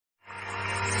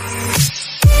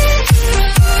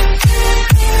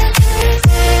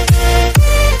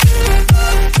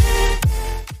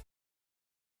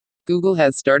Google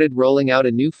has started rolling out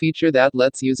a new feature that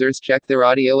lets users check their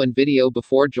audio and video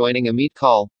before joining a Meet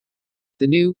call. The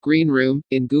new Green Room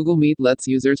in Google Meet lets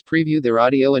users preview their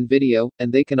audio and video,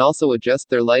 and they can also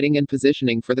adjust their lighting and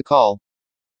positioning for the call.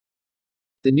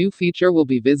 The new feature will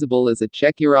be visible as a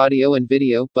Check Your Audio and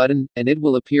Video button, and it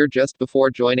will appear just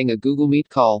before joining a Google Meet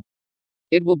call.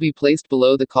 It will be placed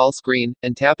below the call screen,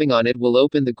 and tapping on it will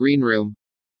open the Green Room.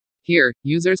 Here,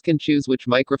 users can choose which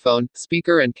microphone,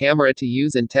 speaker, and camera to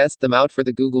use and test them out for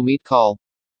the Google Meet call.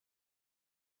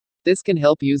 This can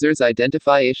help users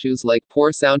identify issues like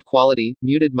poor sound quality,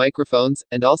 muted microphones,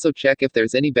 and also check if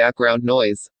there's any background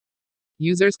noise.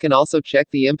 Users can also check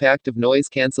the impact of noise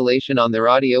cancellation on their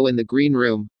audio in the Green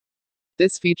Room.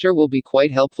 This feature will be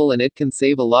quite helpful and it can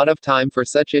save a lot of time for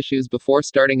such issues before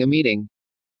starting a meeting.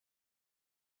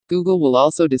 Google will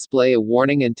also display a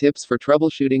warning and tips for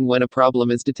troubleshooting when a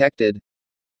problem is detected.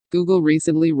 Google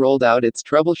recently rolled out its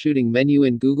troubleshooting menu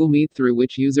in Google Meet, through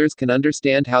which users can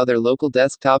understand how their local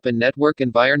desktop and network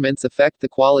environments affect the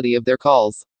quality of their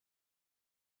calls.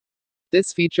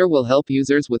 This feature will help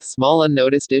users with small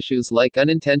unnoticed issues like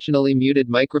unintentionally muted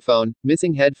microphone,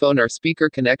 missing headphone or speaker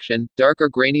connection, dark or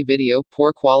grainy video,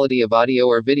 poor quality of audio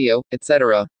or video,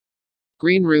 etc.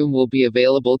 Green Room will be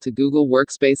available to Google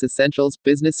Workspace Essentials,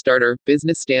 Business Starter,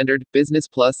 Business Standard, Business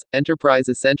Plus, Enterprise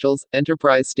Essentials,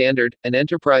 Enterprise Standard, and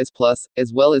Enterprise Plus,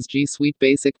 as well as G Suite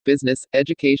Basic, Business,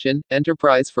 Education,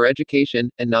 Enterprise for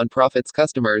Education, and Nonprofits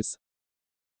customers.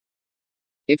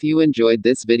 If you enjoyed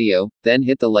this video, then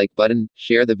hit the like button,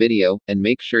 share the video, and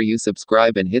make sure you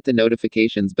subscribe and hit the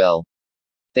notifications bell.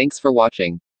 Thanks for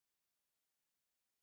watching.